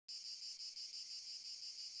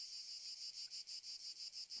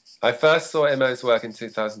I first saw Immo's work in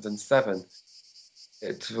 2007.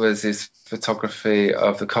 It was his photography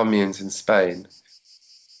of the communes in Spain.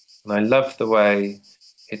 And I loved the way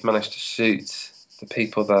he'd managed to shoot the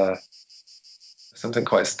people there. Something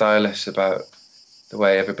quite stylish about the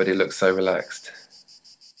way everybody looked so relaxed.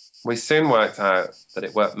 We soon worked out that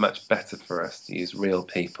it worked much better for us to use real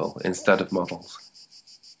people instead of models.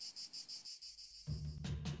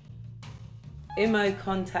 Immo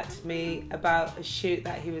contacted me about a shoot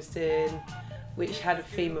that he was doing which had a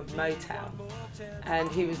theme of Motown, and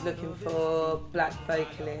he was looking for black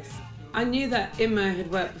vocalists. I knew that Immo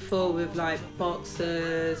had worked before with like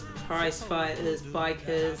boxers, prize fighters,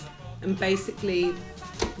 bikers, and basically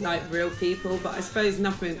like real people, but I suppose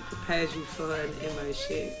nothing prepares you for an Immo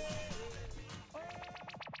shoot.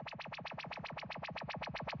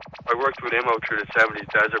 I worked with Immo through the 70s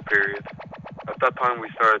desert period. At that time we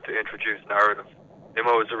started to introduce narrative.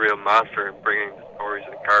 Immo is a real master in bringing stories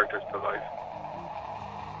and characters to life.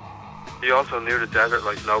 He also knew the desert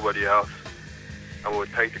like nobody else and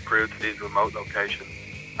would take the crew to these remote locations,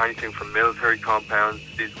 anything from military compounds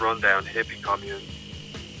to these rundown hippie communes.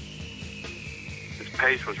 His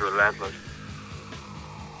pace was relentless.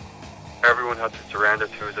 Everyone had to surrender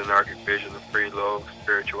to his anarchic vision of free love,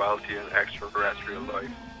 spirituality and extraterrestrial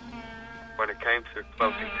life. When it came to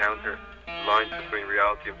close encounter, the lines between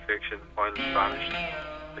reality and fiction finally vanished.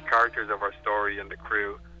 The characters of our story and the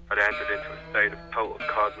crew had entered into a state of total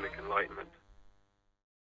cosmic enlightenment.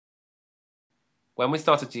 When we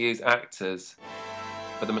started to use actors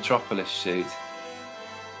for the Metropolis shoot,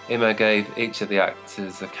 Immo gave each of the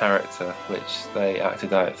actors a character which they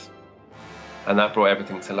acted out, and that brought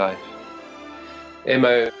everything to life.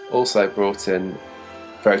 Immo also brought in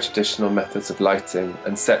very traditional methods of lighting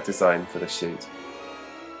and set design for the shoot.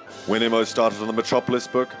 When Immo started on the Metropolis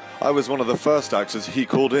book, I was one of the first actors he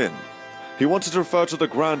called in. He wanted to refer to the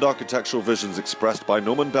grand architectural visions expressed by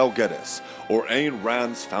Norman Bel Geddes or Ayn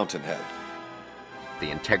Rand's Fountainhead. The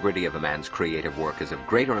integrity of a man's creative work is of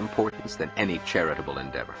greater importance than any charitable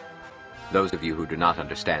endeavor. Those of you who do not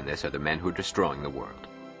understand this are the men who are destroying the world.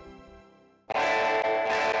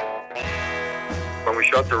 When we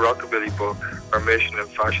shot the Rockabilly book, our mission in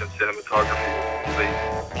fashion cinematography was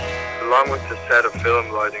complete. Along with the set of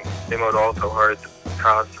film lighting, Immo had also hired the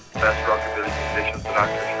cast of the best Rockabilly musicians and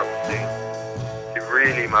actors from the scene. He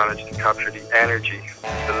really managed to capture the energy,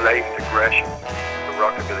 the latent aggression of the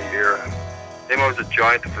Rockabilly era. Immo is a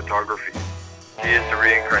giant of photography. He is the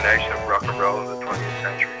reincarnation of rock and roll in the 20th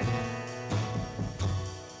century.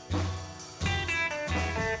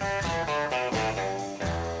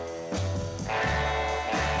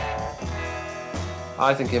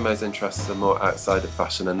 I think Immo's interests are more outside of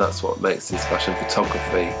fashion, and that's what makes his fashion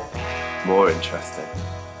photography more interesting.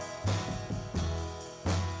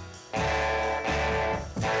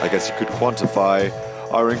 I guess you could quantify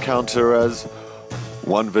our encounter as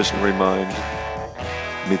one visionary mind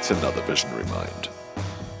meets another visionary mind.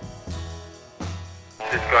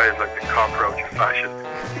 This guy is like the cockroach of fashion.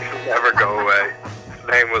 He will never go away. His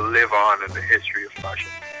name will live on in the history of fashion.